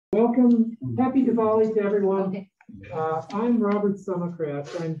Welcome. Happy Diwali to everyone. I'm Robert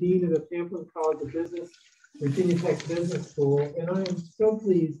Summercraft. I'm Dean of the Pamplin College of Business, Virginia Tech Business School, and I am so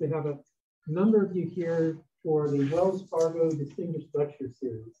pleased to have a number of you here for the Wells Fargo Distinguished Lecture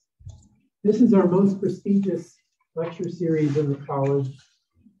Series. This is our most prestigious lecture series in the college,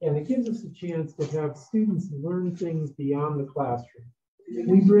 and it gives us a chance to have students learn things beyond the classroom.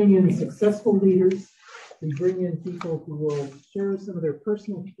 We bring in successful leaders. We bring in people who will share some of their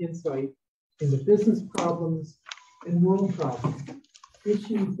personal insight into business problems and world problems,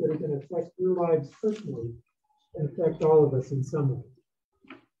 issues that are going to affect your lives personally and affect all of us in some way.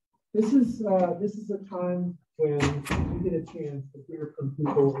 This is a time when you get a chance to hear from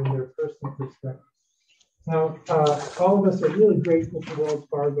people in their personal perspective. Now, all of us are really grateful to Wells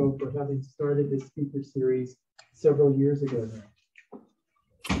Fargo for having started this speaker series several years ago now.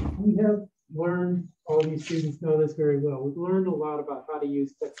 We have learned, all you students know this very well, we've learned a lot about how to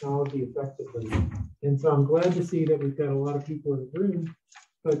use technology effectively. And so I'm glad to see that we've got a lot of people in the room,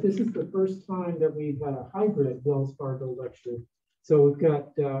 but this is the first time that we've had a hybrid Wells Fargo lecture. So we've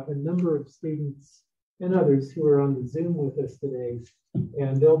got a number of students and others who are on the Zoom with us today,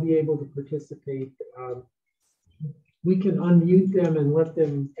 and they'll be able to participate. We can unmute them and let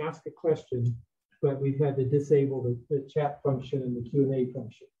them ask a question, but we've had to disable the chat function and the Q&A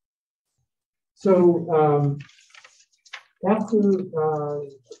function. So after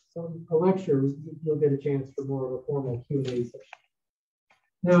a lecture, you'll get a chance for more of a formal Q&A session.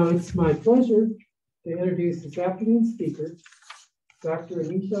 Now, it's my pleasure to introduce this afternoon's speaker, Dr.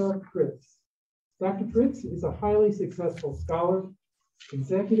 Anisya Fritz. Dr. Fritz is a highly successful scholar,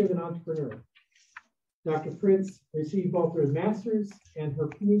 executive, and entrepreneur. Dr. Fritz received both her master's and her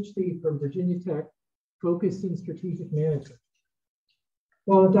PhD from Virginia Tech, focused in strategic management.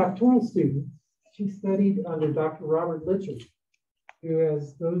 While a doctoral student, she studied under Dr. Robert Lynmar, who,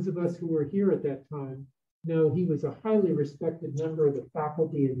 as those of us who were here at that time know, he was a highly respected member of the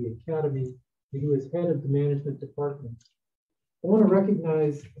faculty of the academy. He was head of the management department. I want to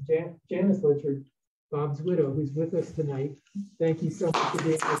recognize Janice Lynmar, Bob's widow, who's with us tonight. Thank you so much for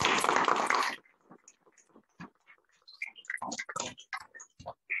being with us.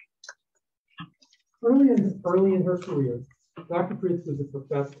 Early in her career, Dr. Fritz was a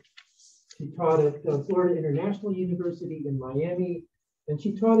professor. She taught at Florida International University in Miami, and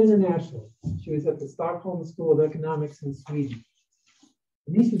she taught internationally. She was at the Stockholm School of Economics in Sweden.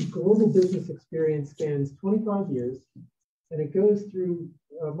 Anisya's global business experience spans 25 years, and it goes through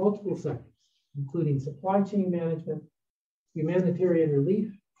multiple sectors, including supply chain management, humanitarian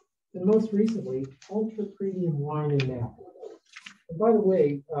relief, and most recently, ultra-premium wine and naphtha. And by the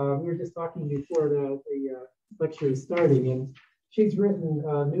way, we were just talking before the lecture is starting, and she's written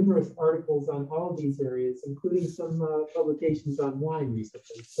numerous articles on all of these areas, including some publications on wine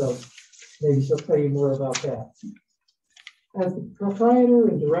recently. So maybe she'll tell you more about that. As the proprietor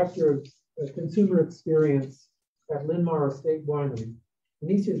and director of consumer experience at Lynmar Estate Winery,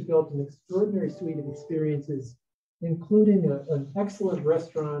 Anisya has built an extraordinary suite of experiences, including an excellent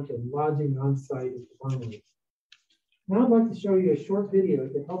restaurant and lodging on site at the winery. Now I'd like to show you a short video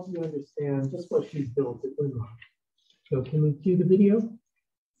to help you understand just what she's built at Lynmar. So can we cue the video?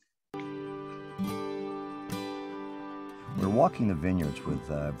 We're walking the vineyards with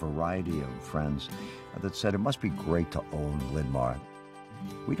a variety of friends that said it must be great to own Lynmar.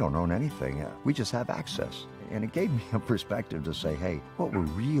 We don't own anything, we just have access. And it gave me a perspective to say, hey, what we're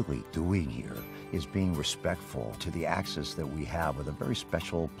really doing here is being respectful to the access that we have with a very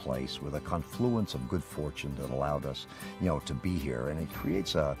special place, with a confluence of good fortune that allowed us, to be here. And it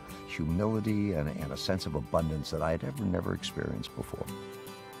creates a humility and a sense of abundance that I had never experienced before.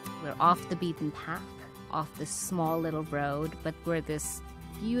 We're off the beaten path, off this small little road, but we're this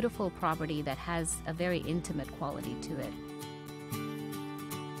beautiful property that has a very intimate quality to it.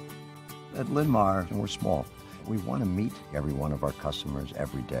 At Lynmar, we're small. We want to meet every one of our customers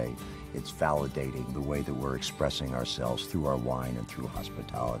every day. It's validating the way that we're expressing ourselves through our wine and through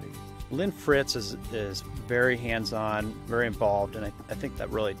hospitality. Lynn Fritz is very hands-on, very involved, and I think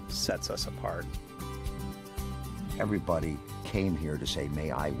that really sets us apart. Everybody came here to say, may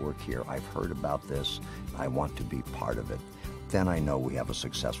I work here? I've heard about this. I want to be part of it. Then I know we have a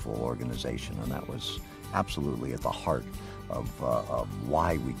successful organization, and that was absolutely at the heart of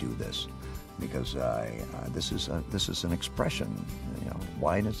why we do this. Because this is an expression.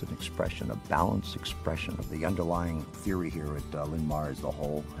 Wine is an expression, a balanced expression of the underlying theory here at Lynmar. Is the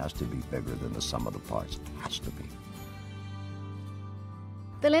whole has to be bigger than the sum of the parts. It has to be.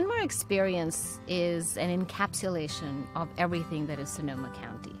 The Lynmar experience is an encapsulation of everything that is Sonoma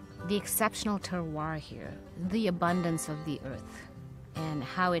County. The exceptional terroir here, the abundance of the earth, and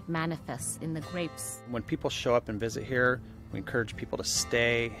how it manifests in the grapes. When people show up and visit here, we encourage people to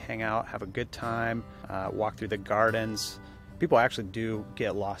stay, hang out, have a good time, walk through the gardens. People actually do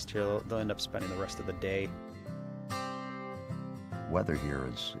get lost here. They'll end up spending the rest of the day. Weather here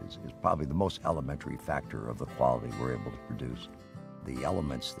is probably the most elementary factor of the quality we're able to produce. The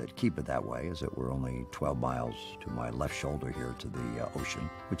elements that keep it that way is that we're only 12 miles to my left shoulder here to the ocean,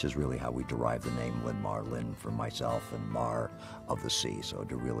 which is really how we derive the name Lynmar, Lynn for myself and Mar of the sea, so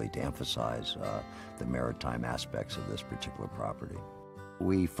to emphasize the maritime aspects of this particular property.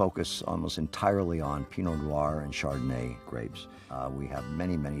 We focus almost entirely on Pinot Noir and Chardonnay grapes. We have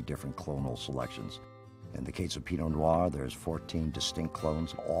many, many different clonal selections. In the case of Pinot Noir, there's 14 distinct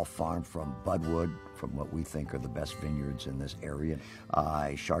clones, all farmed from Budwood, from what we think are the best vineyards in this area.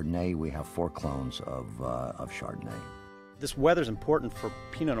 Chardonnay, we have 4 clones of Chardonnay. This weather is important for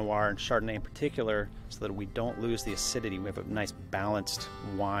Pinot Noir and Chardonnay in particular so that we don't lose the acidity. We have a nice balanced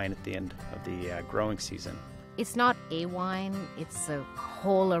wine at the end of the growing season. It's not a wine, it's a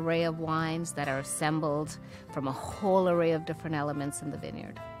whole array of wines that are assembled from a whole array of different elements in the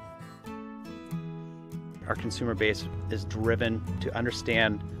vineyard. Our consumer base is driven to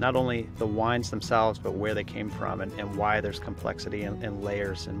understand not only the wines themselves, but where they came from and why there's complexity and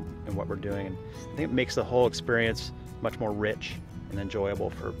layers in what we're doing. And I think it makes the whole experience much more rich and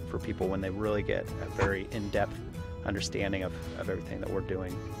enjoyable for people when they really get a very in-depth understanding of everything that we're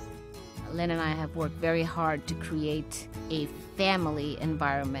doing. Lynn and I have worked very hard to create a family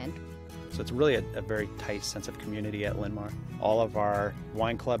environment. So it's really a very tight sense of community at Lynmar. All of our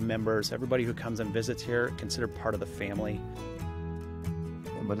wine club members, everybody who comes and visits here, considered part of the family.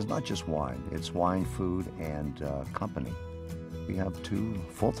 But it's not just wine, it's wine, food, and company. We have 2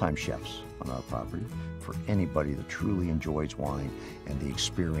 full-time chefs on our property. For anybody that truly enjoys wine and the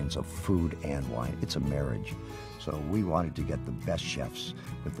experience of food and wine, it's a marriage. So we wanted to get the best chefs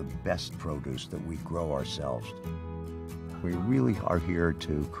with the best produce that we grow ourselves. We really are here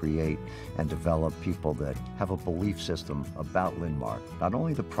to create and develop people that have a belief system about Lynmar. Not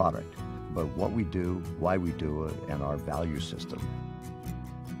only the product, but what we do, why we do it, and our value system.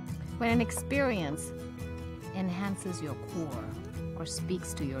 When an experience enhances your core or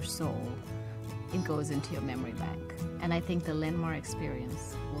speaks to your soul, it goes into your memory bank. And I think the Lynmar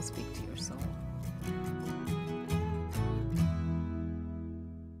experience will speak to your soul.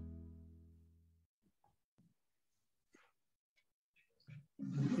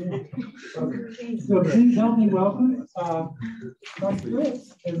 So please help me welcome Dr.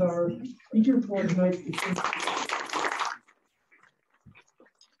 Fritz as our speaker for tonight's discussion.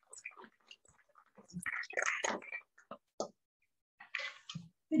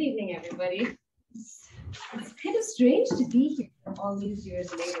 Good evening, everybody. It's kind of strange to be here all these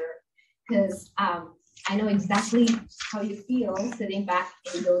years later because I know exactly how you feel sitting back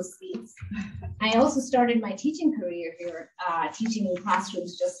in those seats. I also started my teaching career here, teaching in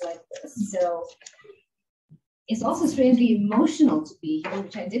classrooms just like this. So it's also strangely emotional to be here,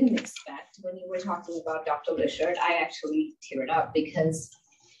 which I didn't expect. When you were talking about Dr. Lischert, I actually teared up because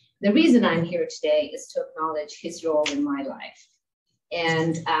the reason I'm here today is to acknowledge his role in my life.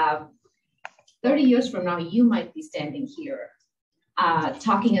 And 30 years from now, you might be standing here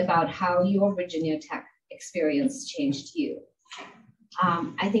talking about how your Virginia Tech experience changed you.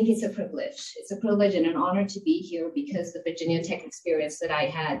 I think it's a privilege. It's a privilege and an honor to be here because the Virginia Tech experience that I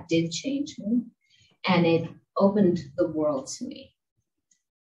had did change me, and it opened the world to me.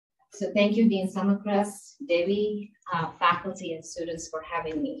 So thank you, Dean Summercrest, Debbie, faculty and students for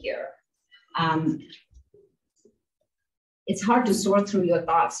having me here. It's hard to sort through your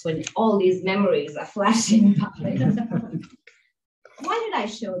thoughts when all these memories are flashing by. Why did I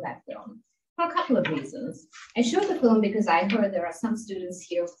show that film? For a couple of reasons. I showed the film because I heard there are some students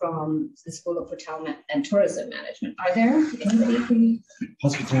here from the School of Hotel and Tourism Management. Are there anybody from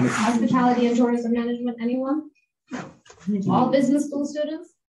Hospitality and Tourism Management? Anyone? No. All business school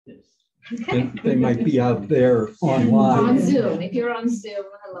students? Yes. Okay. They might be out there online. On Zoom. If you're on Zoom,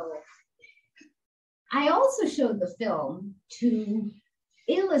 hello. I also showed the film to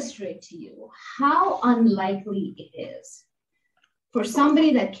illustrate to you how unlikely it is for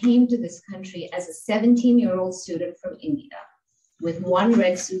somebody that came to this country as a 17-year-old student from India with one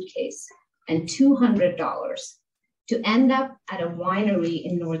red suitcase and $200 to end up at a winery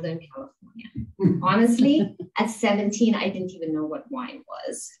in Northern California. Honestly, at 17, I didn't even know what wine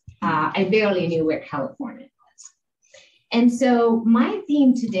was. I barely knew where California was. And so my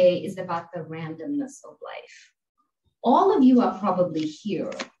theme today is about the randomness of life. All of you are probably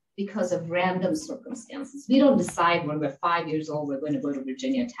here because of random circumstances. We don't decide when we're 5 years old, we're going to go to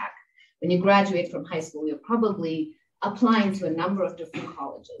Virginia Tech. When you graduate from high school, you're probably applying to a number of different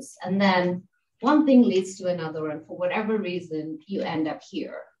colleges. And then one thing leads to another, and for whatever reason, you end up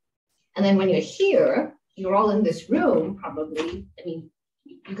here. And then when you're here, you're all in this room, probably. I mean,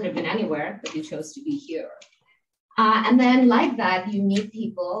 you could have been anywhere, but you chose to be here. And then like that, you meet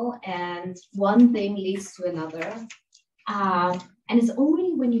people, and one thing leads to another. And it's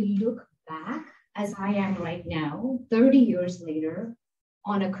only when you look back, as I am right now, 30 years later,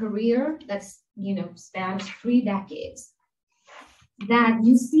 on a career that's, spans 3 decades, that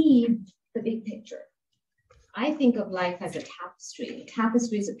you see the big picture. I think of life as a tapestry. A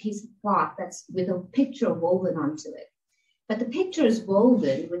tapestry is a piece of cloth that's with a picture woven onto it. But the picture is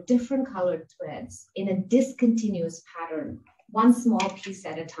woven with different colored threads in a discontinuous pattern, one small piece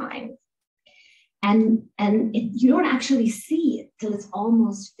at a time. And you don't actually see it till it's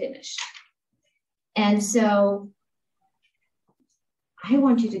almost finished. And so I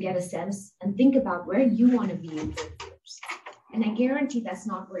want you to get a sense and think about where you want to be in 30 years. And I guarantee that's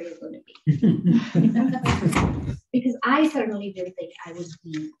not where you're going to be. Because I certainly didn't think I would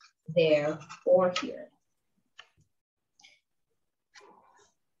be there or here.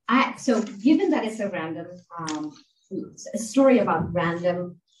 So given that it's a random, a story about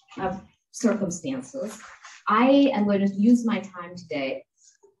random circumstances, I am going to use my time today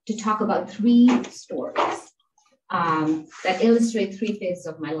to talk about 3 stories that illustrate 3 phases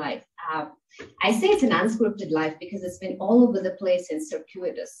of my life. I say it's an unscripted life because it's been all over the place and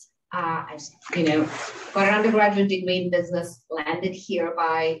circuitous. I got an undergraduate degree in business, landed here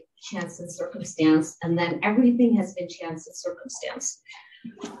by chance and circumstance, and then everything has been chance and circumstance.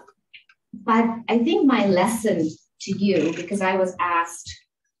 But I think my lesson to you, because I was asked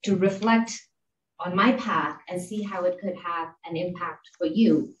to reflect on my path and see how it could have an impact for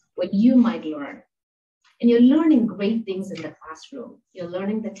you, what you might learn. And you're learning great things in the classroom. You're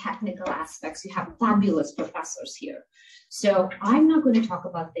learning the technical aspects. You have fabulous professors here. So I'm not going to talk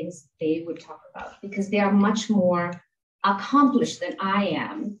about things they would talk about because they are much more accomplished than I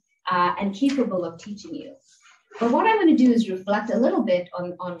am and capable of teaching you. But what I'm going to do is reflect a little bit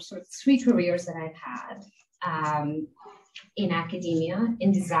on sort of 3 careers that I've had in academia,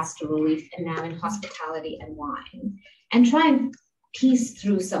 in disaster relief, and now in hospitality and wine, and try and piece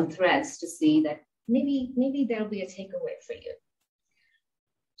through some threads to see that maybe there'll be a takeaway for you.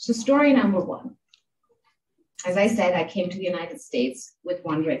 So story number 1. As I said, I came to the United States with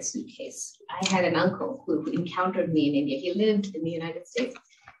 1 red suitcase. I had an uncle who encountered me in India. He lived in the United States.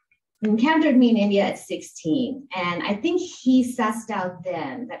 He encountered me in India at 16. And I think he sussed out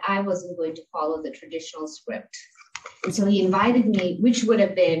then that I wasn't going to follow the traditional script. And so he invited me, which would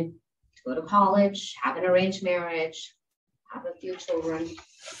have been to go to college, have an arranged marriage, have a few children.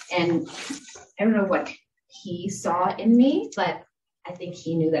 And I don't know what he saw in me, but I think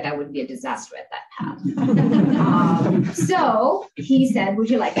he knew that I would be a disaster at that path. So he said,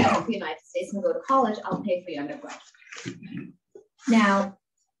 would you like to come to the United States and go to college? I'll pay for your undergrad. Now,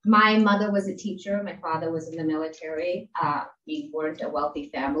 my mother was a teacher. My father was in the military. We weren't a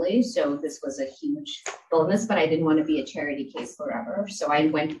wealthy family, so this was a huge bonus, but I didn't want to be a charity case forever. So I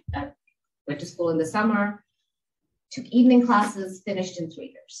went to school in the summer, took evening classes, finished in 3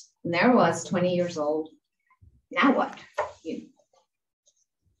 years. And there I was, 20 years old. Now what?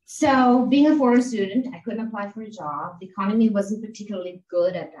 So being a foreign student, I couldn't apply for a job. The economy wasn't particularly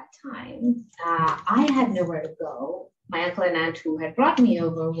good at that time. I had nowhere to go. My uncle and aunt who had brought me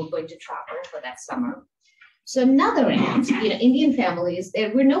over were going to travel for that summer. So another aunt, Indian families, they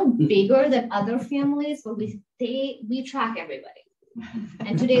were no bigger than other families, but we track everybody.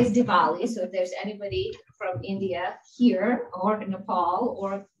 And today is Diwali, so if there's anybody from India here or Nepal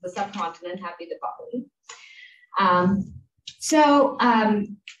or the subcontinent, happy Diwali.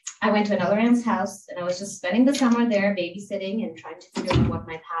 I went to another aunt's house and I was just spending the summer there babysitting and trying to figure out what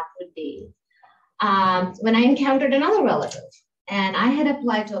my path would be. When I encountered another relative, and I had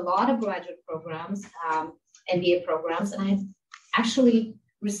applied to a lot of graduate programs, MBA programs, and I actually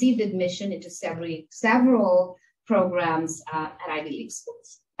received admission into several programs at Ivy League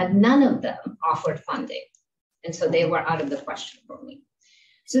schools, but none of them offered funding. And so they were out of the question for me.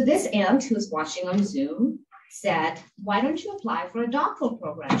 So this aunt who was watching on Zoom said, why don't you apply for a doctoral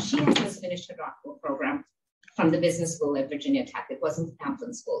program? She had just finished a doctoral program from the business school at Virginia Tech. It wasn't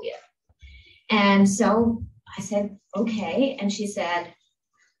Pamplin school yet. And so I said, okay. And she said,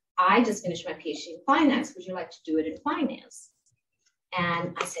 I just finished my PhD in finance. Would you like to do it in finance?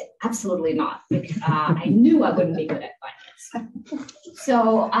 And I said, absolutely not. Because, I knew I wouldn't be good at finance.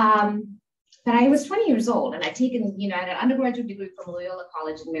 So, but I was 20 years old and I'd taken, I had an undergraduate degree from Loyola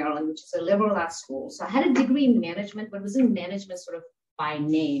College in Maryland, which is a liberal arts school. So I had a degree in management, but it was in management sort of by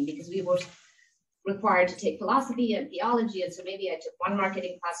name because we were required to take philosophy and theology. And so maybe I took one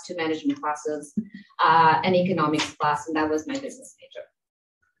marketing class, two management classes, an economics class, and that was my business major.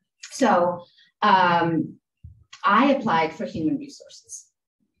 So I applied for human resources.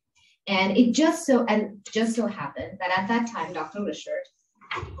 And it just so happened that at that time, Dr. Richard,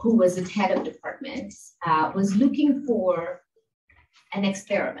 who was the head of department, was looking for an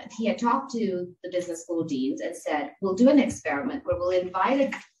experiment. He had talked to the business school deans and said, we'll do an experiment where we'll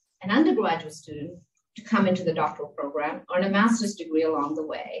invite an undergraduate student to come into the doctoral program, earn a master's degree along the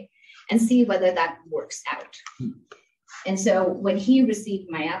way, and see whether that works out. And so when he received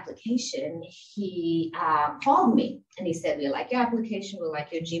my application, he called me and he said, we like your application, we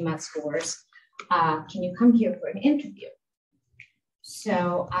like your GMAT scores. Can you come here for an interview?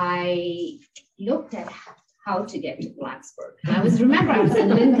 So I looked at how to get to Blacksburg. And I was in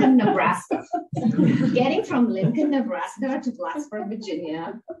Lincoln, Nebraska. Getting from Lincoln, Nebraska to Blacksburg,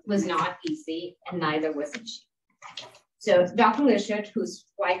 Virginia was not easy, and neither was it cheap. So Dr. Richard, whose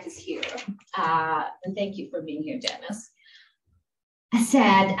wife is here, and thank you for being here, Dennis,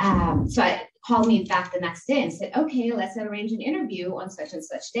 said, so I called me back the next day and said, okay, let's arrange an interview on such and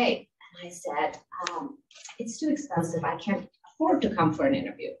such day. And I said, it's too expensive. I can't afford to come for an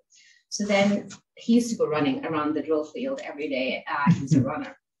interview. So then he used to go running around the drill field every day. He was a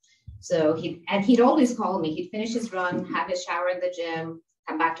runner. So he'd always call me. He'd finish his run, have his shower in the gym,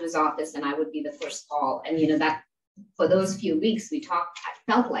 come back to his office, and I would be the first call. And that for those few weeks we talked,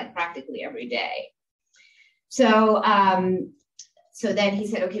 I felt like practically every day. So so then he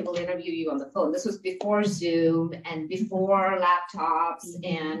said, okay, we'll interview you on the phone. This was before Zoom and before laptops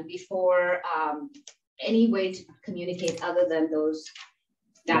and before any way to communicate other than those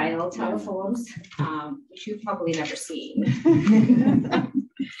dial telephones, which you've probably never seen.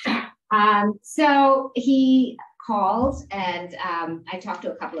 So he called and I talked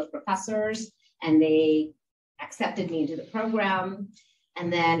to a couple of professors and they accepted me into the program.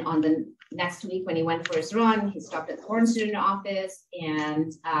 And then on the next week when he went for his run, he stopped at the foreign student office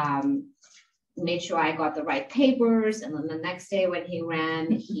and made sure I got the right papers. And then the next day when he ran,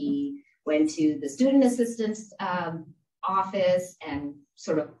 he went to the student assistant's office and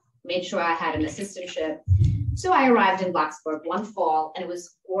sort of made sure I had an assistantship. So I arrived in Blacksburg one fall, and it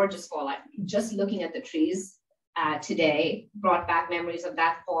was gorgeous fall. Just looking at the trees today brought back memories of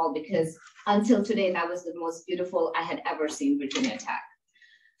that fall, because until today, that was the most beautiful I had ever seen Virginia Tech.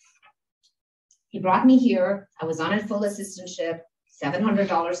 He brought me here. I was on a full assistantship,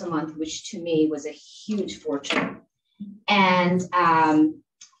 $700 a month, which to me was a huge fortune. And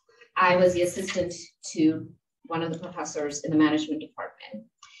I was the assistant to one of the professors in the management department.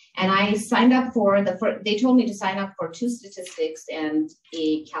 And I signed up for they told me to sign up for 2 statistics and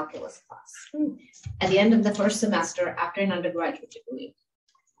a calculus class. At the end of the first semester, after an undergraduate degree,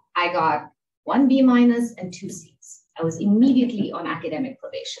 I got 1 B- and 2 Cs. I was immediately on academic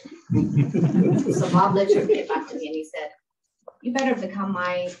probation. So Bob Litcher came back to me and he said, you better become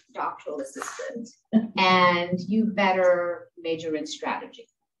my doctoral assistant and you better major in strategy.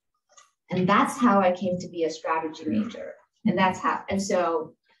 And that's how I came to be a strategy major. And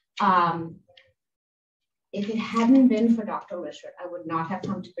so if it hadn't been for Dr. Richard, I would not have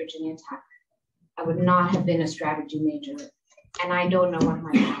come to Virginia Tech. I would not have been a strategy major. And I don't know what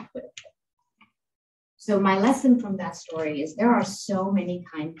my path would have been. So my lesson from that story is there are so many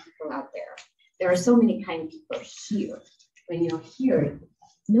kind people out there. There are so many kind people here. When you're here,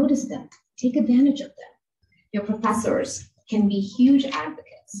 notice them, take advantage of them. Your professors can be huge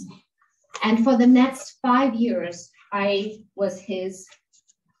advocates. And for the next 5 years, I was his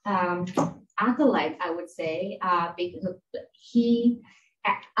acolyte, I would say, because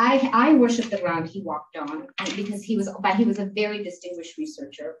I worshiped the ground he walked on, and because he was a very distinguished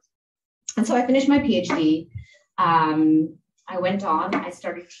researcher. And so I finished my PhD. I went on, I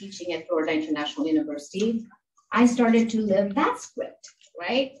started teaching at Florida International University. I started to live that script,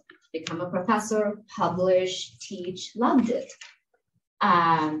 right? Become a professor, publish, teach, loved it.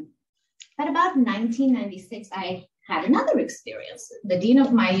 But about 1996, I had another experience. The dean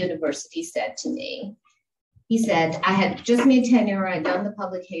of my university said to me, he said, I had just made tenure, I'd done the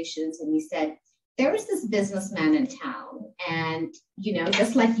publications, and he said, there is this businessman in town, and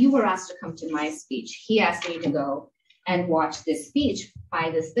just like you were asked to come to my speech, he asked me to go and watch this speech by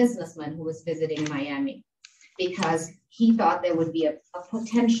this businessman who was visiting Miami, because he thought there would be a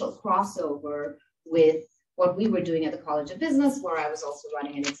potential crossover with what we were doing at the College of Business, where I was also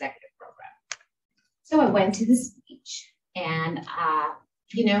running an executive program. So I went to the speech, and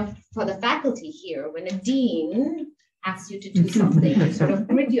for the faculty here, when a dean asks you to do something, you sort of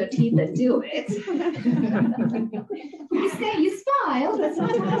grit your teeth and do it. You smile, but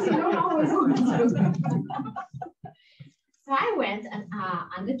sometimes you don't always want to. So I went and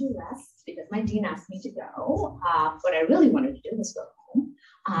under duress because my dean asked me to go. What I really wanted to do was go home.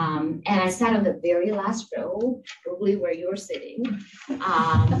 And I sat on the very last row, probably where you're sitting,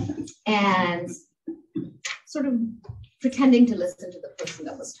 and sort of pretending to listen to the person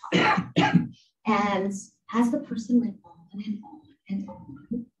that was talking. And as the person went on and on and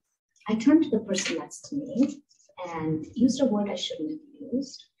on, I turned to the person next to me and used a word I shouldn't have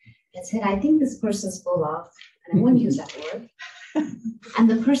used and said, I think this person's full of, and I won't use that word. And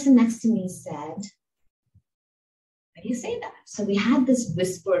the person next to me said, why do you say that? So we had this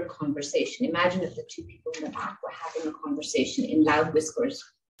whispered conversation. Imagine if the two people in the back were having a conversation in loud whispers,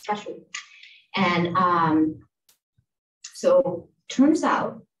 especially. And so turns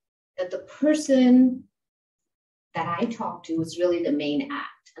out that the person that I talked to was really the main act,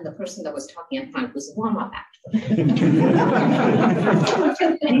 and the person that was talking up front was the warm-up act.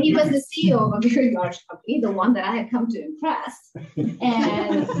 And he was the CEO of a very large company, the one that I had come to impress.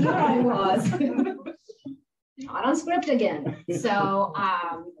 And here I was, not on script again. So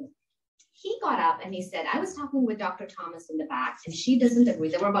he got up and he said, I was talking with Dr. Thomas in the back, and she doesn't agree.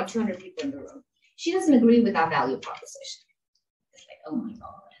 There were about 200 people in the room. She doesn't agree with our value proposition. It's like, oh my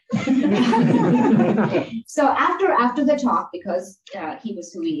God. So after the talk, because he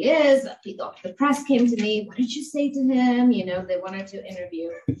was who he is, the press came to me. What did you say to him? You know, they wanted to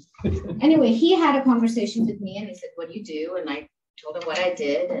interview. Anyway, he had a conversation with me and he said, what do you do? And I told him what I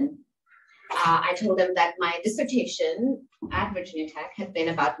did. And I told him that my dissertation at Virginia Tech had been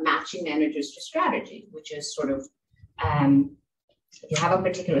about matching managers to strategy, which is sort of, if you have a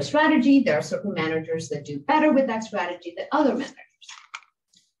particular strategy, there are certain managers that do better with that strategy than other managers.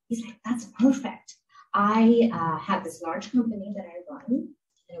 He's like, that's perfect. I have this large company that I run, and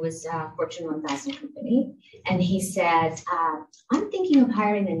it was a Fortune 1000 company. And he said, I'm thinking of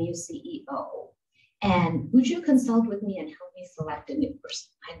hiring a new CEO. And would you consult with me and help me select a new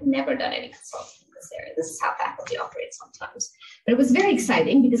person? I've never done any consulting in this area. This is how faculty operates sometimes. But it was very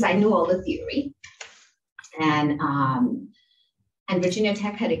exciting because I knew all the theory. And Virginia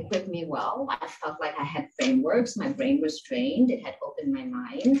Tech had equipped me well. I felt like I had frameworks. My brain was trained. It had opened my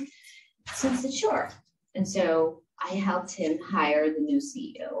mind. So I said, sure. And so I helped him hire the new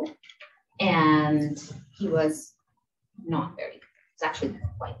CEO. And he was not very good. It was actually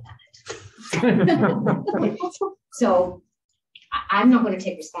quite bad. So I'm not going to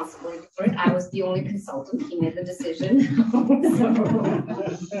take responsibility for it. I was the only consultant. He made the decision. So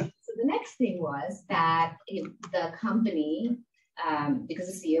the next thing was that the company, because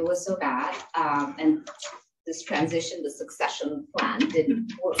the CEO was so bad, and this transition, the succession plan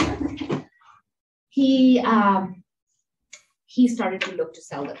didn't work, he started to look to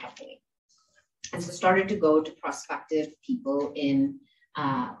sell the company. And so started to go to prospective people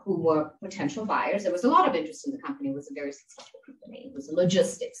who were potential buyers. There was a lot of interest in the company. It was a very successful company. It was a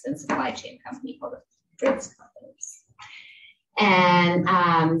logistics and supply chain company called the Fritz companies.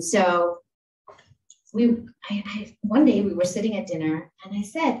 And so one day we were sitting at dinner and I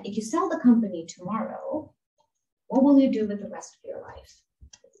said, if you sell the company tomorrow, what will you do with the rest of your life?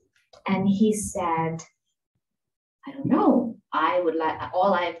 And he said, I don't know.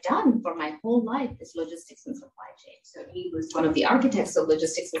 All I've done for my whole life is logistics and supply chain. So he was one of the architects of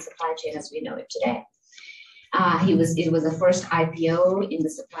logistics and supply chain as we know it today. It was the first IPO in the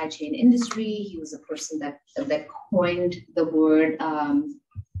supply chain industry. He was a person that coined the word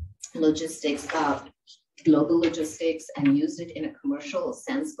logistics, global logistics, and used it in a commercial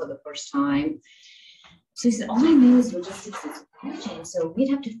sense for the first time. So he said, all I know is logistics and supply chain. So we'd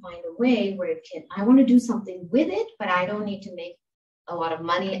have to find a way where I want to do something with it, but I don't need to make a lot of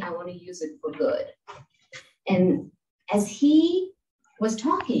money. I want to use it for good. And as he was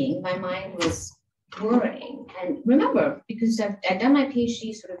talking, my mind was whirring. And remember, because I've done my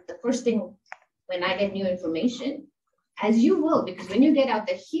PhD, sort of the first thing when I get new information, as you will, because when you get out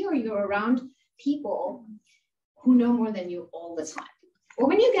there, here you're around people who know more than you all the time. Or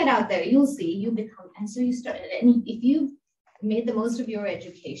when you get out there, you'll see, you become, and so you start, and if you've made the most of your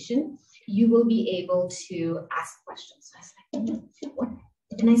education, you will be able to ask questions. So I was like, what?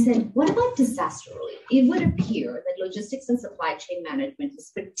 And I said, what about disaster relief? It would appear that logistics and supply chain management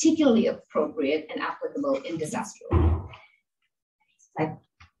is particularly appropriate and applicable in disaster relief. Like,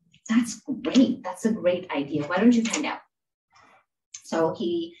 that's great. That's a great idea. Why don't you find out? So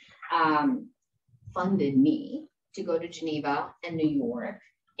he funded me to go to Geneva and New York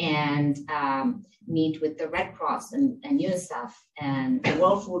and meet with the Red Cross and UNICEF and the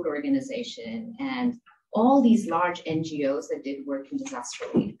World Food Organization and all these large NGOs that did work in disaster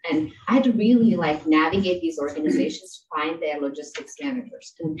relief. And I had to really like navigate these organizations to find their logistics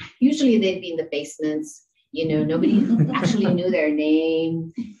managers. And usually they'd be in the basements, nobody actually knew their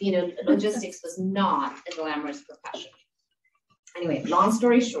name. Logistics was not a glamorous profession. Anyway, long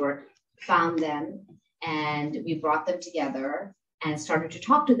story short, found them and we brought them together and started to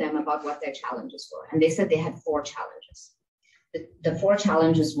talk to them about what their challenges were. And they said they had 4 challenges. The 4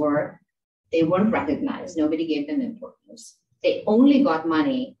 challenges were, they weren't recognized. Nobody gave them importance. They only got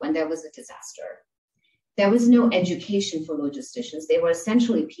money when there was a disaster. There was no education for logisticians. They were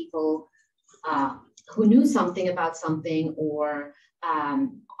essentially people who knew something about something or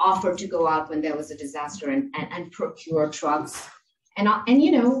offered to go out when there was a disaster and procure trucks. And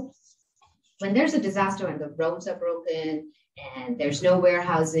when there's a disaster and the roads are broken and there's no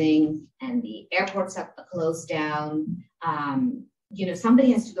warehousing and the airports are closed down,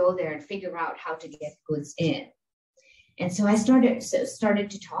 somebody has to go there and figure out how to get goods in. And so I started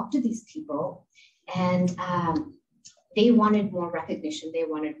to talk to these people, and they wanted more recognition. They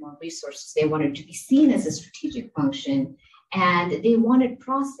wanted more resources. They wanted to be seen as a strategic function, and they wanted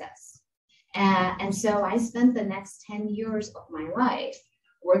process. And so I spent the next 10 years of my life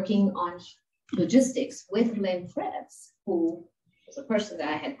working on logistics with Anisya Fritz, who was a person that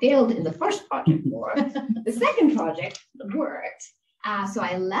I had failed in the first project for. The second project worked. So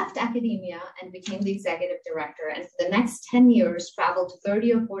I left academia and became the executive director, and for the next 10 years, traveled to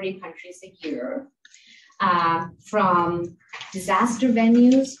 30 or 40 countries a year, from disaster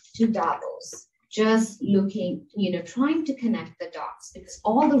venues to Davos, just looking, trying to connect the dots, because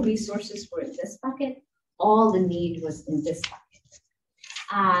all the resources were in this bucket, all the need was in this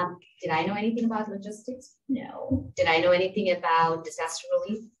bucket. Did I know anything about logistics? No. Did I know anything about disaster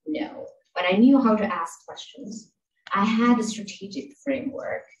relief? No. But I knew how to ask questions. I had a strategic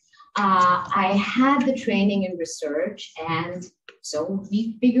framework. I had the training in research, and so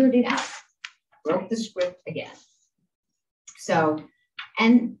we figured it out, wrote the script again. So,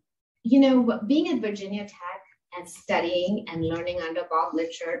 and being at Virginia Tech and studying and learning under Bob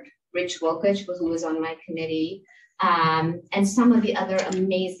Lichard, Rich Wilkich, who was on my committee, and some of the other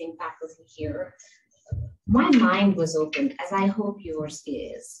amazing faculty here, my mind was open, as I hope yours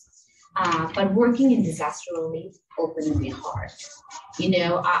is. But working in disaster relief opened my heart.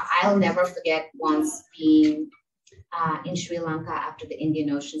 I'll never forget once being in Sri Lanka after the Indian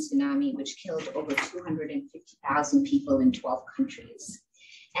Ocean tsunami, which killed over 250,000 people in 12 countries.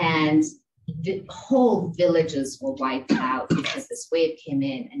 And the whole villages were wiped out because this wave came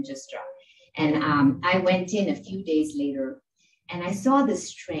in and just dropped. And I went in a few days later and I saw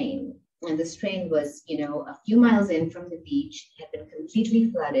this train. And this train was, a few miles in from the beach, had been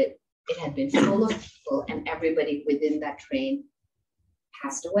completely flooded. It had been full of people, and everybody within that train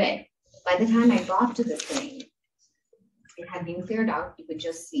passed away. By the time I got to the train, it had been cleared out. You could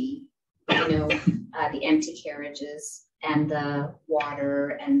just see, the empty carriages and the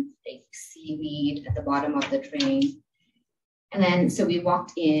water and the seaweed at the bottom of the train. And then, so we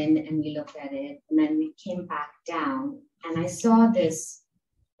walked in and we looked at it, and then we came back down, and I saw this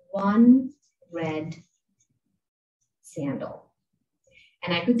one red sandal.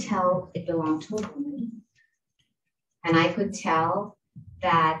 And I could tell it belonged to a woman. And I could tell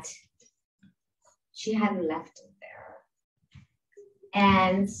that she hadn't left it there.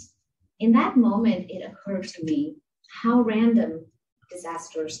 And in that moment, it occurred to me how random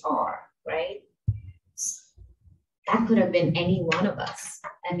disasters are, right? That could have been any one of us.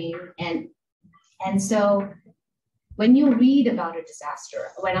 I mean, and so when you read about a disaster,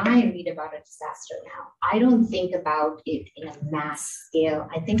 when I read about a disaster now, I don't think about it in a mass scale.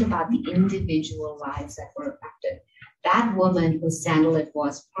 I think about the individual lives that were affected. That woman whose sandal it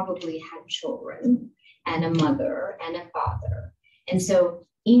was probably had children and a mother and a father. And so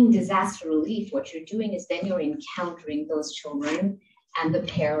in disaster relief, what you're doing is then you're encountering those children and the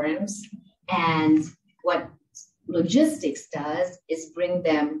parents. And what logistics does is bring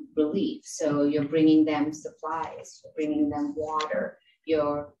them relief. So you're bringing them supplies, you're bringing them water,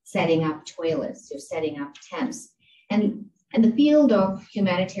 you're setting up toilets, you're setting up tents. And the field of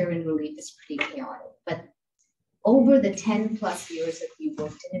humanitarian relief is pretty chaotic. But over the 10 plus years that we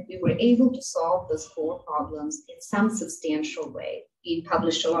worked in it, we were able to solve those 4 problems in some substantial way. We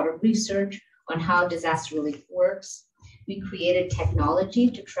published a lot of research on how disaster relief works. We created technology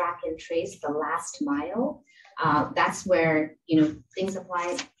to track and trace the last mile. That's where, things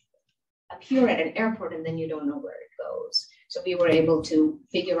appear at an airport and then you don't know where it goes. So we were able to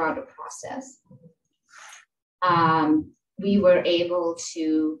figure out a process. We were able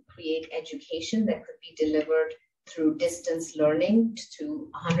to create education that could be delivered through distance learning to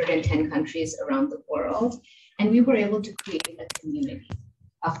 110 countries around the world. world. And we were able to create a community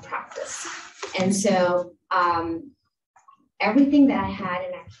of practice. And so everything that I had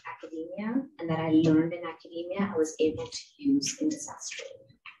in academia and that I learned in academia, I was able to use in disaster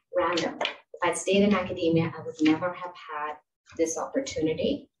relief. Random. If I'd stayed in academia, I would never have had this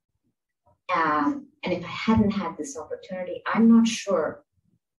opportunity. And if I hadn't had this opportunity, I'm not sure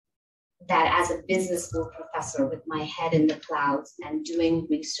that as a business school professor with my head in the clouds and doing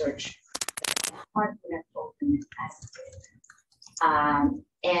research, heart would have opened as it did.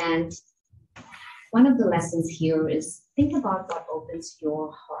 And one of the lessons here is think about what opens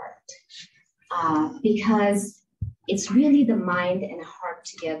your heart, because it's really the mind and heart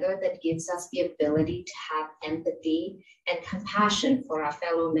together that gives us the ability to have empathy and compassion for our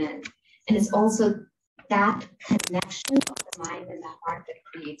fellow men. And it's also that connection of the mind and the heart that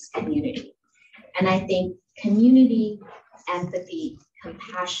creates community. And I think community, empathy,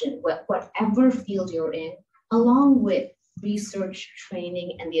 compassion, whatever field you're in, along with research,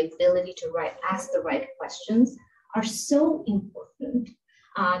 training, and the ability to ask the right questions are so important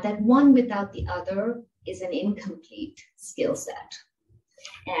that one without the other is an incomplete skill set.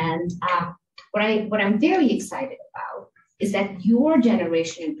 And what I'm very excited about is that your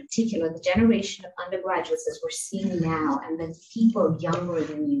generation in particular, the generation of undergraduates as we're seeing now, and the people younger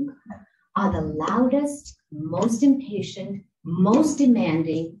than you, are the loudest, most impatient, most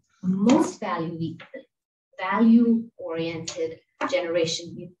demanding, most value-oriented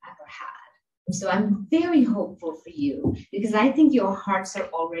generation we've ever had. And so I'm very hopeful for you because I think your hearts are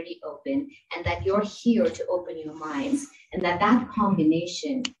already open and that you're here to open your minds and that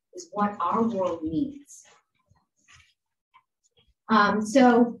combination is what our world needs.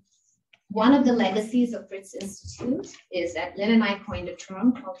 So one of the legacies of Fritz Institute is that Lynn and I coined a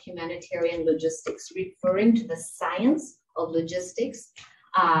term called humanitarian logistics, referring to the science of logistics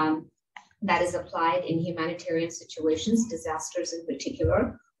that is applied in humanitarian situations, disasters in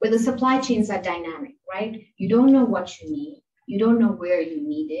particular, where the supply chains are dynamic, right? You don't know what you need. You don't know where you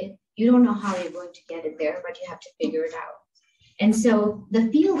need it. You don't know how you're going to get it there, but you have to figure it out. And so the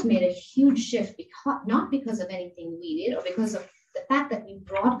field made a huge shift, not because of anything we did or because of the fact that we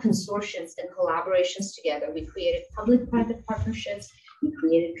brought consortiums and collaborations together. We created public-private partnerships. We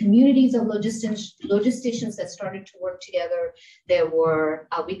created communities of logisticians that started to work together.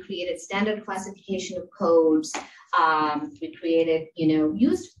 We created standard classification of codes. We created,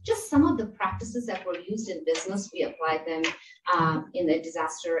 used just some of the practices that were used in business. We applied them in the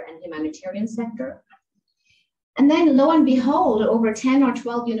disaster and humanitarian sector. And then lo and behold, over 10 or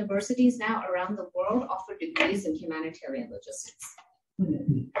 12 universities now around the world offer degrees in humanitarian logistics.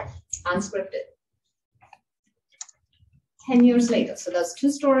 Unscripted. 10 years later, so those two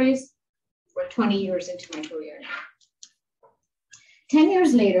stories were 20 years into my career now. 10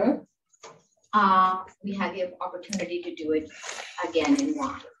 years later, we had the opportunity to do it again in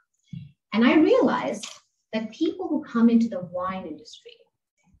wine. And I realized that people who come into the wine industry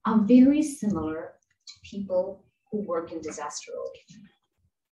are very similar to people who work in disaster relief.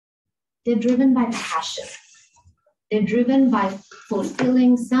 They're driven by passion. They're driven by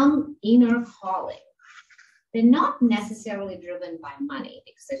fulfilling some inner calling. They're not necessarily driven by money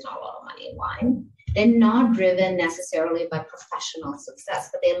because there's not a lot of money in wine. They're not driven necessarily by professional success,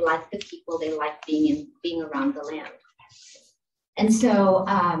 but they like the people, they like being around the land. And so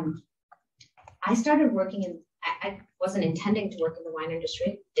I started working in, I wasn't intending to work in the wine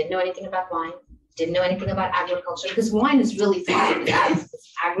industry, didn't know anything about wine, didn't know anything about agriculture, because wine is really three things.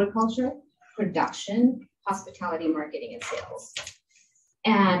 It's agriculture, production, hospitality, marketing, and sales.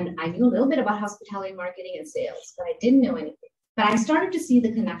 And I knew a little bit about hospitality, marketing, and sales, but I didn't know anything. But I started to see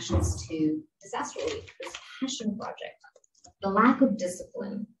the connections to disaster relief, this passion project, the lack of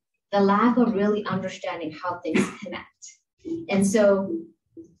discipline, the lack of really understanding how things connect. And so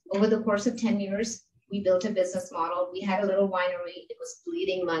over the course of 10 years, we built a business model. We had a little winery. It was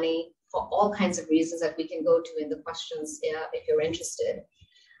bleeding money for all kinds of reasons that we can go to in the questions if you're interested.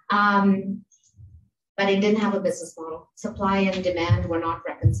 But it didn't have a business model. Supply and demand were not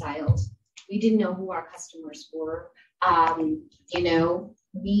reconciled. We didn't know who our customers were.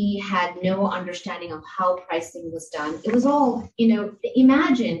 We had no understanding of how pricing was done. It was all,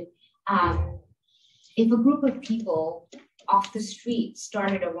 imagine if a group of people off the street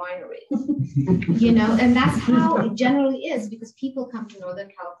started a winery, and that's how it generally is because people come to Northern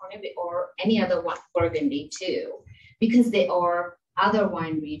California or any other one, Burgundy too, because they are other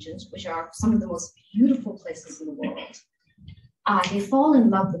wine regions, which are some of the most beautiful places in the world. They fall in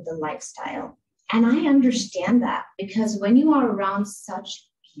love with the lifestyle. And I understand that because when you are around such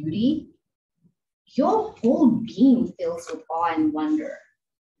beauty, your whole being fills with awe and wonder.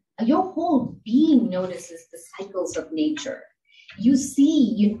 your whole being notices the cycles of nature. You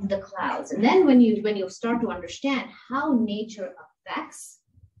see the clouds. And then when you start to understand how nature affects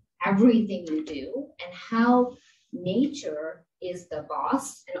everything you do and how nature is the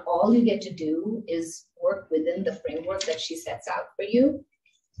boss and all you get to do is work within the framework that she sets out for you,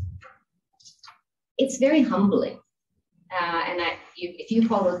 it's very humbling. If you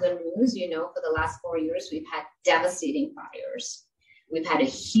follow the news, you know, for the last 4 years, we've had devastating fires. We've had a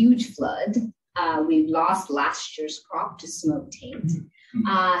huge flood. We've lost last year's crop to smoke taint.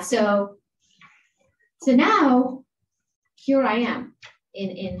 So now here I am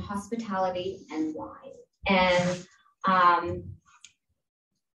in hospitality and wine. And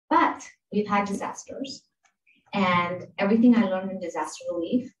but we've had disasters, and everything I learned in disaster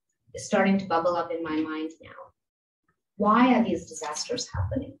relief is starting to bubble up in my mind now. Why are these disasters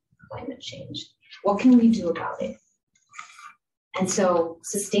happening? Climate change. What can we do about it? And so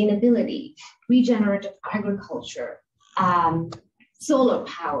sustainability, regenerative agriculture, solar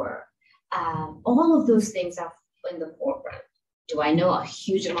power, all of those things are in the forefront. Do I know a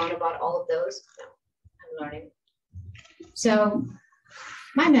huge amount about all of those? No, I'm learning. So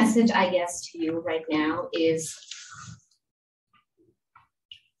my message, I guess, to you right now is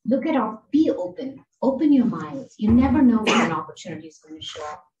be open your mind. You never know when an opportunity is going to show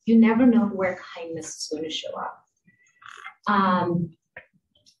up. You never know where kindness is going to show up.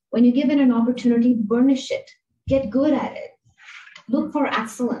 When you give it an opportunity, burnish it, get good at it, look for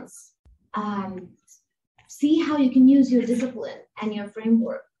excellence, see how you can use your discipline and your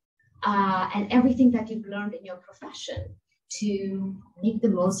framework and everything that you've learned in your profession to make the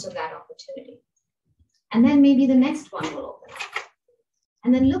most of that opportunity. And then maybe the next one will open up.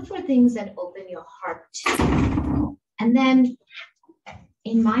 And then look for things that open your heart too. And then,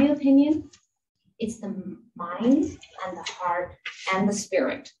 in my opinion, it's the mind and the heart and the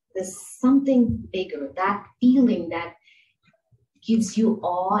spirit. There's something bigger, that feeling that gives you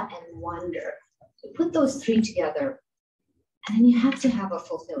awe and wonder. You put those three together, and then you have to have a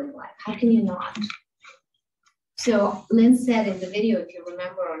fulfilling life. How can you not? So Lynn said in the video, if you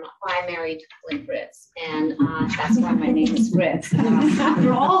remember or not, I married Lynn Fritz, and that's why my name is Fritz.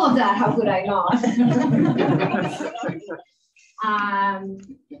 After all of that, how could I not?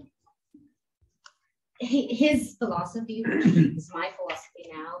 His philosophy, which is my philosophy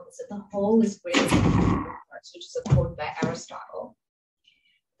now, is that the whole is greater than the sum of its parts, which is a quote by Aristotle.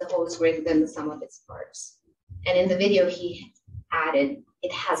 The whole is greater than the sum of its parts. And in the video, he added,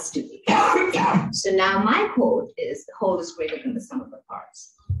 it has to be. So now my quote is, the whole is greater than the sum of the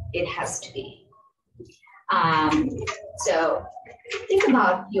parts. It has to be. So think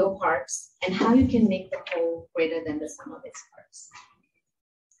about your parts and how you can make the whole greater than the sum of its parts.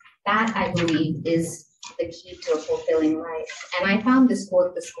 That, I believe, is the key to a fulfilling life. And I found this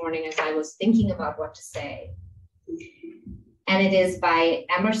quote this morning as I was thinking about what to say. And it is by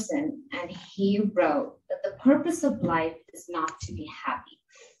Emerson, and he wrote that the purpose of life is not to be happy.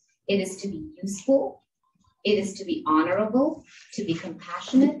 It is to be useful. It is to be honorable, to be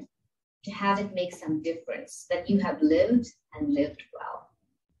compassionate, to have it make some difference, that you have lived and lived well.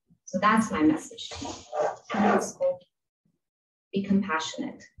 So that's my message to you. Be useful, be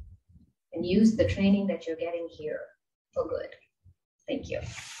compassionate, and use the training that you're getting here for good. Thank you.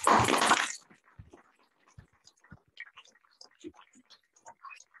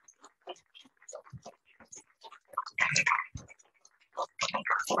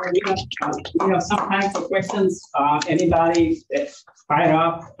 We have some time for questions. Anybody fire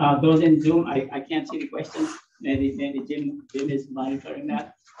up? Those in Zoom, I can't see the questions. Maybe Jim is monitoring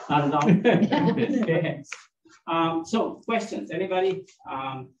that. Not at all. Okay. So questions, anybody?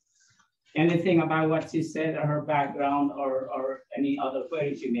 Anything about what she said or her background or any other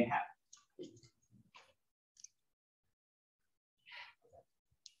queries you may have?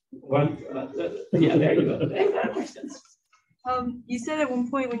 Well, yeah, there you go. Any other questions? You said at one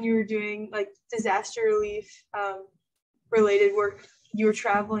point when you were doing like disaster relief related work, you were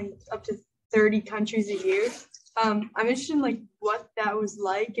traveling up to 30 countries a year. I'm interested in like what that was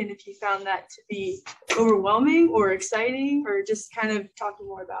like and if you found that to be overwhelming or exciting or just kind of talking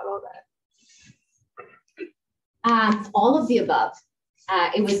more about all that. All of the above.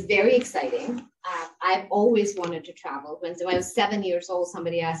 It was very exciting. I've always wanted to travel. When I was 7 years old,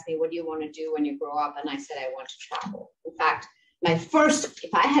 somebody asked me, what do you want to do when you grow up? And I said, I want to travel. In fact, if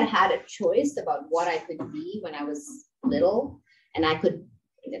I had had a choice about what I could be when I was little, and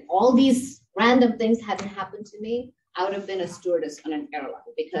all these random things hadn't happened to me, I would have been a stewardess on an airline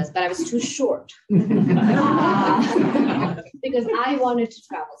but I was too short because I wanted to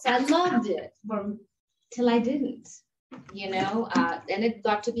travel. So I loved it till I didn't. and it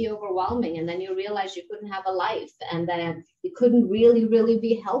got to be overwhelming. And then you realize you couldn't have a life, and then you couldn't really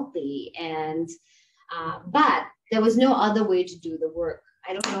be healthy. And but there was no other way to do the work.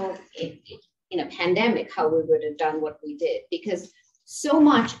 I don't know in a pandemic how we would have done what we did, because so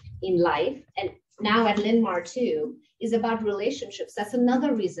much in life, and now at Lynmar too, is about relationships. That's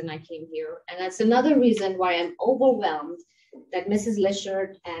another reason I came here. And that's another reason why I'm overwhelmed that Mrs.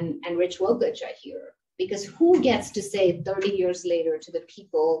 Lischert and Rich Wilgich are here. Because who gets to say 30 years later to the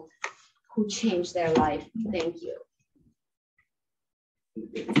people who changed their life, thank you.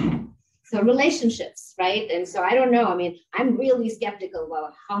 So relationships, right? And so I don't know, I mean, I'm really skeptical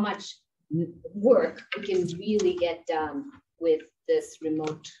about how much work we can really get done with this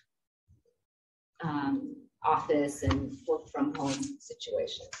remote office and work from home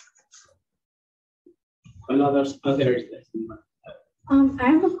situation. Others. I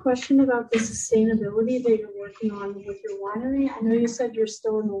have a question about the sustainability that you're working on with your winery. I know you said you're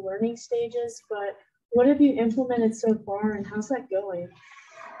still in the learning stages, but what have you implemented so far, and how's that going?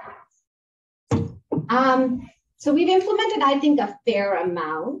 So we've implemented, I think, a fair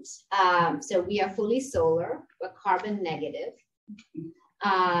amount. So we are fully solar, we're carbon negative.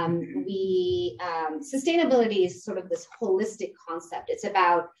 Sustainability is sort of this holistic concept. It's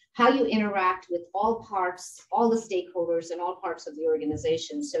about how you interact with all parts, all the stakeholders and all parts of the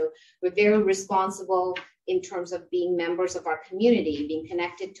organization. So we're very responsible in terms of being members of our community, being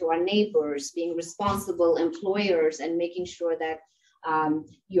connected to our neighbors, being responsible employers, and making sure that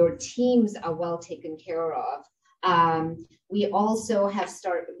your teams are well taken care of. We also have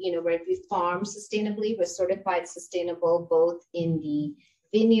started, where we farm sustainably. We're certified sustainable both in the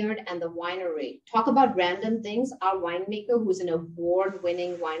vineyard and the winery. Talk about random things. Our winemaker, who's an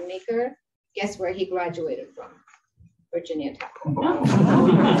award-winning winemaker, guess where he graduated from? Virginia Tech.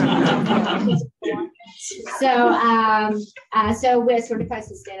 So we're certified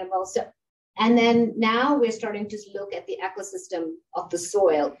sustainable. And then now we're starting to look at the ecosystem of the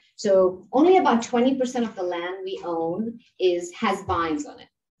soil. So only about 20% of the land we own has vines on it.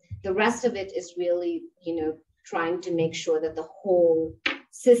 The rest of it is really, trying to make sure that the whole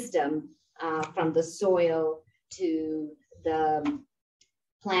system, from the soil to the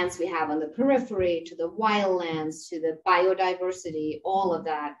plants we have on the periphery, to the wildlands, to the biodiversity, all of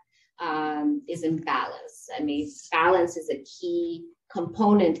that is in balance. I mean, balance is a key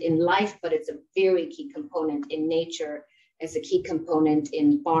component in life, but it's a very key component in nature, as a key component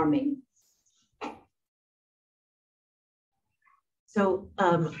in farming. So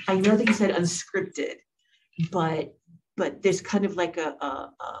I know that you said unscripted, but there's kind of like a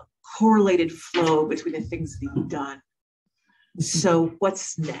correlated flow between the things that you've done. So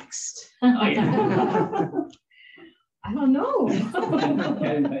what's next? I don't know.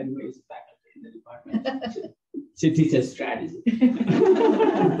 Karen, by the way, is faculty in the department. She teaches strategy.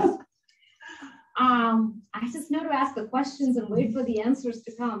 I just know to ask the questions and wait for the answers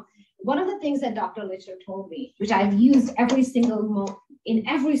to come. One of the things that Dr. Licher told me, which I've used in every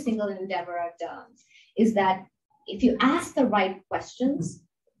single endeavor I've done, is that if you ask the right questions,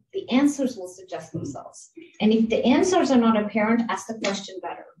 the answers will suggest themselves. And if the answers are not apparent, ask the question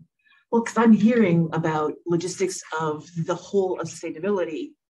better. Well, because I'm hearing about logistics of the whole of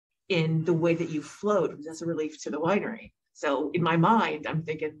sustainability in the way that you flowed as a relief to the winery. So in my mind, I'm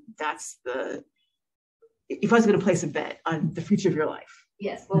thinking that's if I was going to place a bet on the future of your life.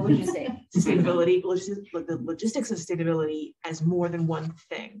 Yes, what would you say? Sustainability, the logistics of sustainability as more than one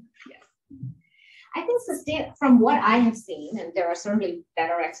thing. Yes. I think from what I have seen, and there are certainly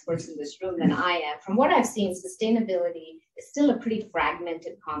better experts in this room than I am, from what I've seen, sustainability is still a pretty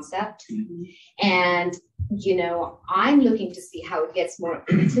fragmented concept. Mm-hmm. And, I'm looking to see how it gets more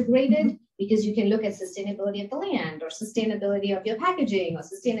integrated, because you can look at sustainability of the land, or sustainability of your packaging, or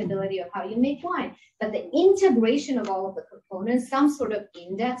sustainability of how you make wine. But the integration of all of the components, some sort of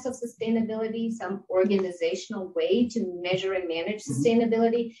index of sustainability, some organizational way to measure and manage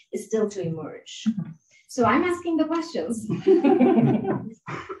sustainability is still to emerge. So I'm asking the questions.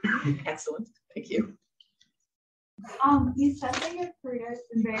 Excellent. Thank you. You said that your career has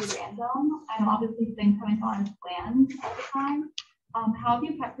been very random, and obviously things haven't gone as planned all the time. How have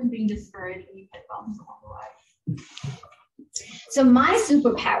you kept from being discouraged when you hit bumps along the way? So my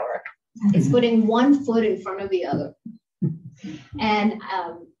superpower is putting one foot in front of the other. And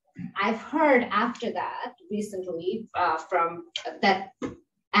I've heard after that recently from that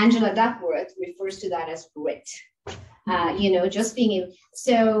Angela Duckworth refers to that as grit. Just being able.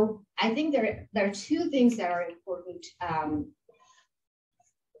 So I think there are two things that are important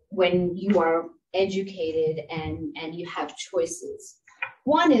when you are educated and you have choices.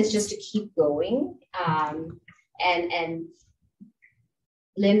 One is just to keep going And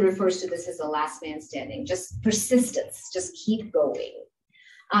Lynn refers to this as the last man standing, just persistence, just keep going.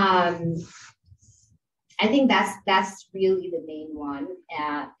 I think that's really the main one,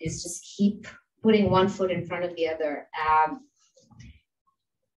 is just keep putting one foot in front of the other.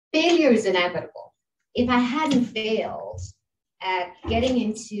 Failure is inevitable. If I hadn't failed at getting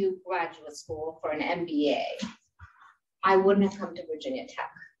into graduate school for an MBA, I wouldn't have come to Virginia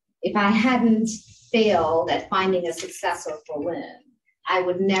Tech. If I hadn't failed at finding a successor for Lynn, I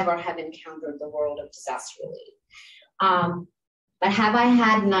would never have encountered the world of disaster relief. But have I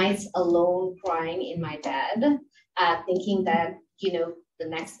had nights alone crying in my bed, thinking that, the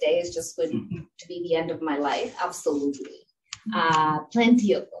next day is just going to be the end of my life? Absolutely.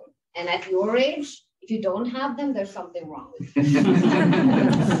 Plenty of them. And at your age, if you don't have them, there's something wrong with you.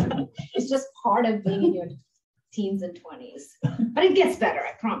 It's just part of being in your teens and 20s. But it gets better,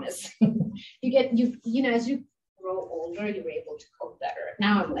 I promise. As you grow older, you're able to cope better.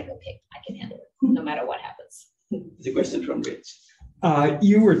 Now I'm like, okay, I can handle it no matter what happens. There's a question from Rich.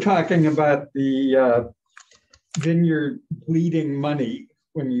 You were talking about the vineyard bleeding money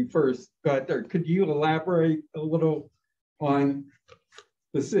when you first got there. Could you elaborate a little on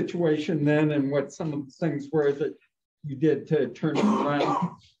the situation then and what some of the things were that you did to turn it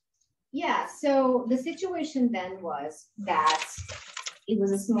around? Yeah, so the situation then was that it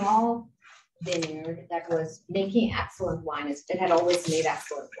was a small vineyard that was making excellent wine. It had always made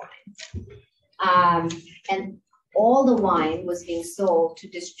excellent wine. And all the wine was being sold to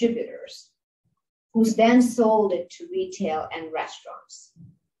distributors, who then sold it to retail and restaurants.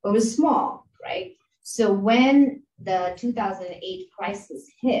 It was small, right? So when the 2008 crisis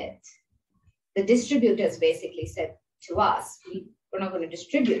hit, the distributors basically said to us, we're not going to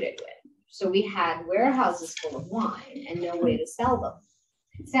distribute it. So we had warehouses full of wine and no way to sell it.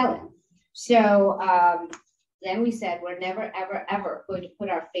 So then we said, we're never, ever, ever going to put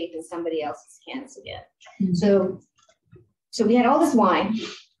our faith in somebody else's hands again. Mm-hmm. So we had all this wine.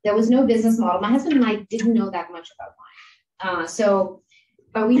 There was no business model. My husband and I didn't know that much about wine.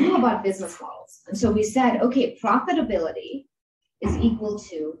 But we knew about business models. And so we said, okay, profitability is equal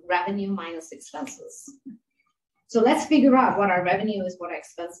to revenue minus expenses. So let's figure out what our revenue is, what our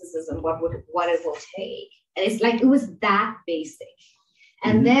expenses is, and what it will take. And it's like, it was that basic.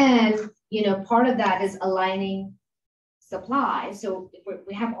 And then, part of that is aligning supply. So if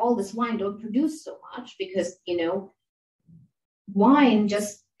we have all this wine, don't produce so much because, wine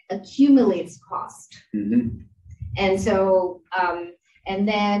just accumulates cost. Mm-hmm. And so, and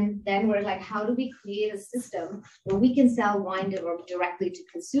then we're like, how do we create a system where we can sell wine directly to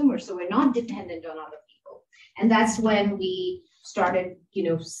consumers so we're not dependent on other people? And that's when we started,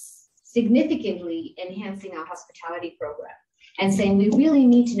 significantly enhancing our hospitality program and saying we really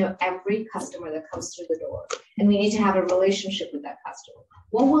need to know every customer that comes through the door, and we need to have a relationship with that customer.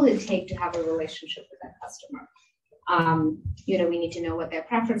 What will it take to have a relationship with that customer? We need to know what their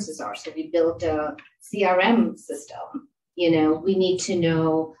preferences are. So we built a CRM system. We need to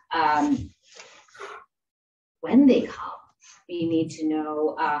know when they come. We need to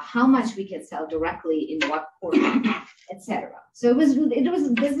know how much we can sell directly in what quarter, etc. So it was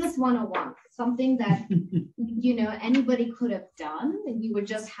business 101, something that anybody could have done, and you would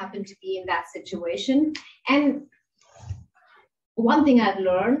just happen to be in that situation. And one thing I've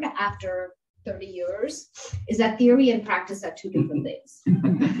learned after 30 years is that theory and practice are two different things.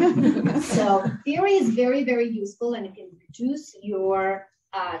 So theory is very, very useful, and it can reduce your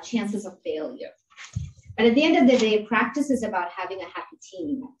chances of failure. But at the end of the day, practice is about having a happy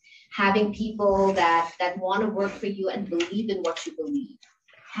team, having people that want to work for you and believe in what you believe,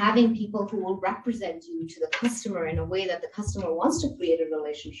 having people who will represent you to the customer in a way that the customer wants to create a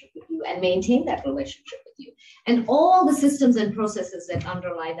relationship with you and maintain that relationship with you, and all the systems and processes that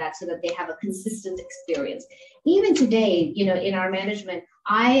underlie that so that they have a consistent experience. Even today, in our management,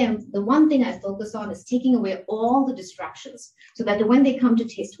 the one thing I focus on is taking away all the distractions so that when they come to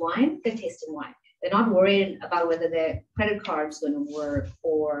taste wine, they're tasting wine. They're not worried about whether their credit card's going to work,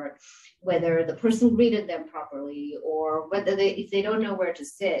 or whether the person greeted them properly, or whether if they don't know where to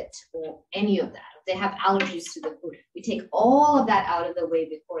sit, or any of that. If they have allergies to the food, we take all of that out of the way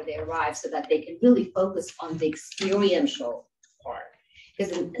before they arrive so that they can really focus on the experiential part.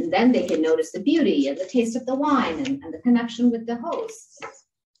 And then they can notice the beauty and the taste of the wine and the connection with the hosts.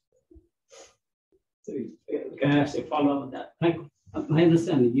 So can I ask a follow-up on that? I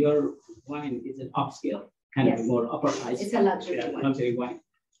understand your wine is an upscale, kind of more upper price. It's a luxury wine. Luxury wine.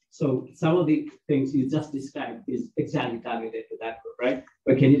 So some of the things you just described is exactly targeted to that group, right?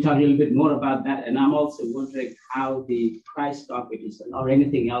 But can you talk a little bit more about that? And I'm also wondering how the price competition or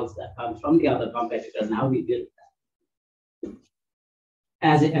anything else that comes from the other competitors and how we deal with that.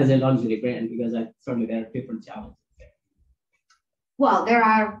 as a luxury brand? Because certainly there are different challenges there. Well, there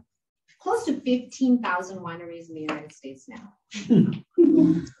are close to 15,000 wineries in the United States now.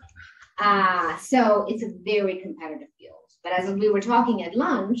 So it's a very competitive field. But as we were talking at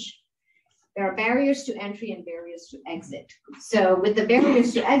lunch, there are barriers to entry and barriers to exit. So with the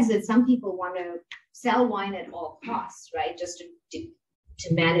barriers to exit, some people want to sell wine at all costs, right? Just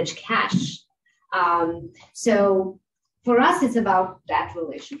to manage cash. So for us, it's about that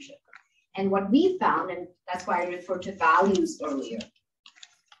relationship. And what we found, and that's why I referred to values earlier,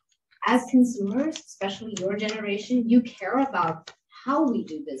 as consumers, especially your generation, you care about how we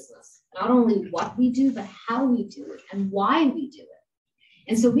do business, not only what we do, but how we do it and why we do it.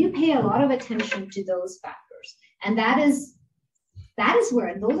 And so we pay a lot of attention to those factors. And that is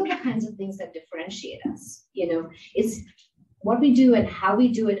where, those are the kinds of things that differentiate us. It's what we do and how we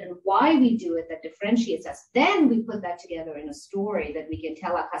do it and why we do it that differentiates us. Then we put that together in a story that we can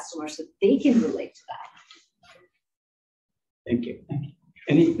tell our customers so they can relate to that. Thank you.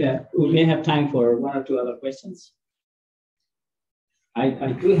 We may have time for one or two other questions.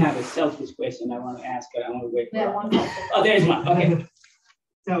 I do have a selfish question I want to ask, but I want to wait. Yeah, one question. Oh, there's one. Okay.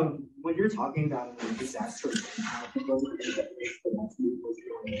 So when you're talking about disaster,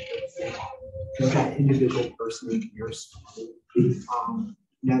 that individual person in your story,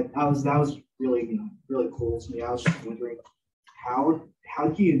 that was really really cool to me. I was just wondering how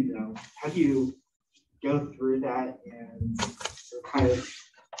do you go through that and kind of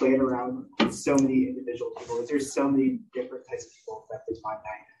play it around with so many individual people? There's so many different types of people affected by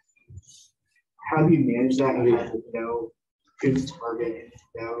that. How do you manage that? And how to know who's to target and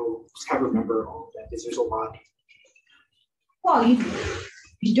just kind of remember all of that, because there's a lot. Well,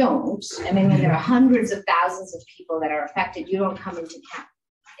 you don't. I mean, when there are hundreds of thousands of people that are affected, you don't come into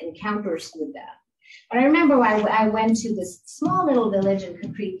encounters with them. But I remember I went to this small little village in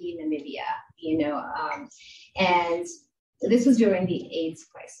Proprietor, Namibia, and this was during the AIDS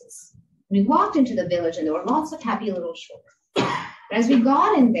crisis. We walked into the village and there were lots of happy little children. But as we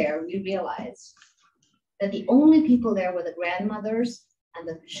got in there, we realized that the only people there were the grandmothers and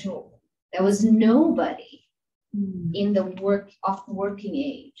the children. There was nobody in the working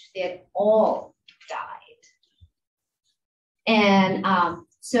age. They had all died. And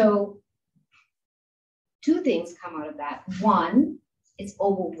so two things come out of that. One, it's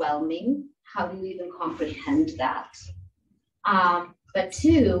overwhelming. How do you even comprehend that? But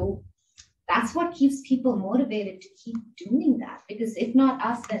two, that's what keeps people motivated to keep doing that. Because if not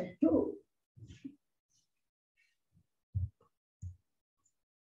us, then who?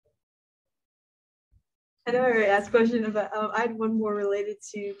 I know I already asked a question about, I had one more related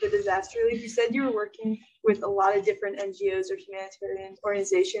to the disaster relief. You said you were working with a lot of different NGOs or humanitarian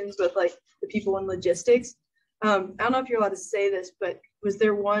organizations with like the people in logistics. I don't know if you're allowed to say this, but was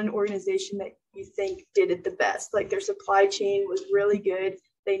there one organization that you think did it the best? Like their supply chain was really good.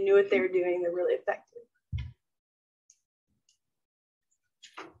 They knew what they were doing. They're really effective.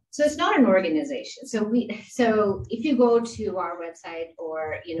 So it's not an organization. So if you go to our website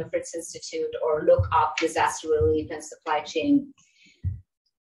or Fritz Institute or look up disaster relief and supply chain,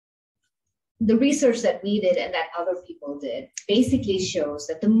 the research that we did and that other people did basically shows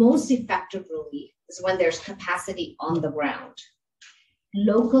that the most effective relief is when there's capacity on the ground.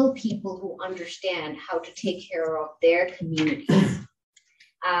 Local people who understand how to take care of their communities.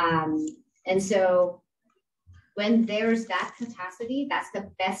 And so when there's that capacity, that's the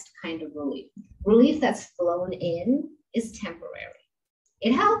best kind of relief. Relief that's flown in is temporary.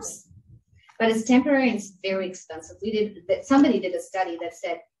 It helps, but it's temporary and it's very expensive. Somebody did a study that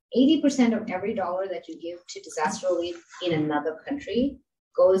said 80% of every dollar that you give to disaster relief in another country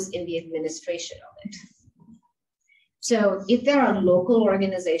goes in the administration of it. So if there are local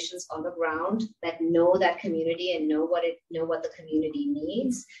organizations on the ground that know that community and know what the community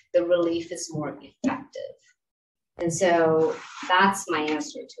needs, the relief is more effective. And so that's my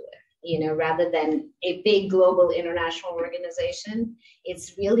answer to it. Rather than a big global international organization,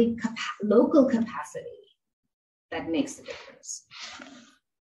 it's really local capacity that makes the difference.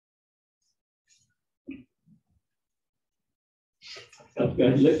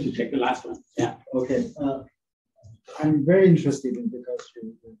 Let's take the last one. Yeah. Okay. I'm very interested in, because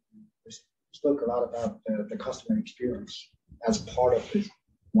you spoke a lot about the customer experience as part of this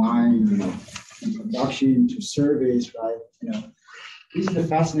wine, from production to service, right? This is the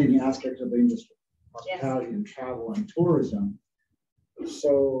fascinating aspect of the industry, hospitality and travel and tourism.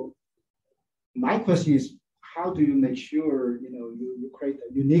 So my question is, how do you make sure, you create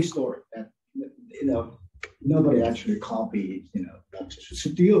a unique story that, nobody actually copied,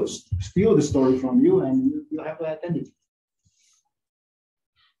 steal the story from you and you have the identity?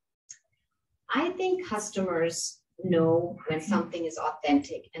 I think customers know when something is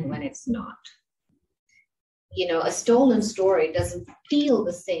authentic and when it's not. You know, a stolen story doesn't feel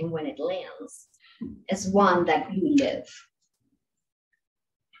the same when it lands as one that you live.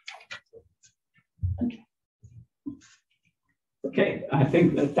 Okay, I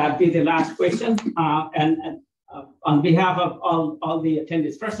think that'd be the last question. On behalf of all the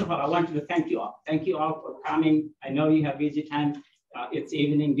attendees, first of all, I wanted to thank you all. Thank you all for coming. I know you have busy time. It's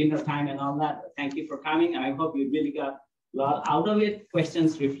evening, dinner time and all that. Thank you for coming. And I hope you really got a lot out of it.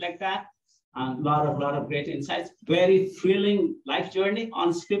 Questions reflect that. A lot of great insights. Very thrilling life journey,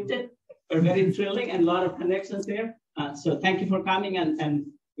 unscripted, but very thrilling and a lot of connections there. So thank you for coming and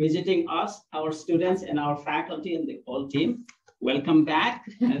visiting us, our students and our faculty and the whole team. Welcome back.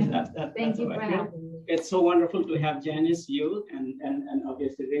 Thank you for having me. It's so wonderful to have Janice, you, and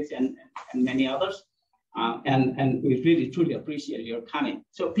obviously Rich and many others. And we really, truly appreciate your coming.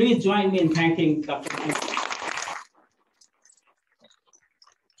 So please join me in thanking Dr.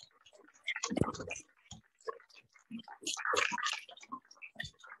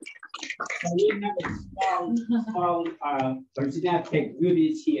 We have a small Virginia Tech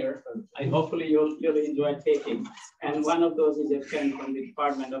goodies here. Hopefully you'll enjoy taking. And one of those is a pen from the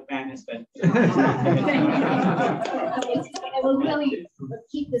Department of Management. I will really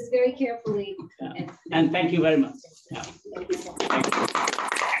keep this very carefully. And thank you very much. Yeah. Thank you.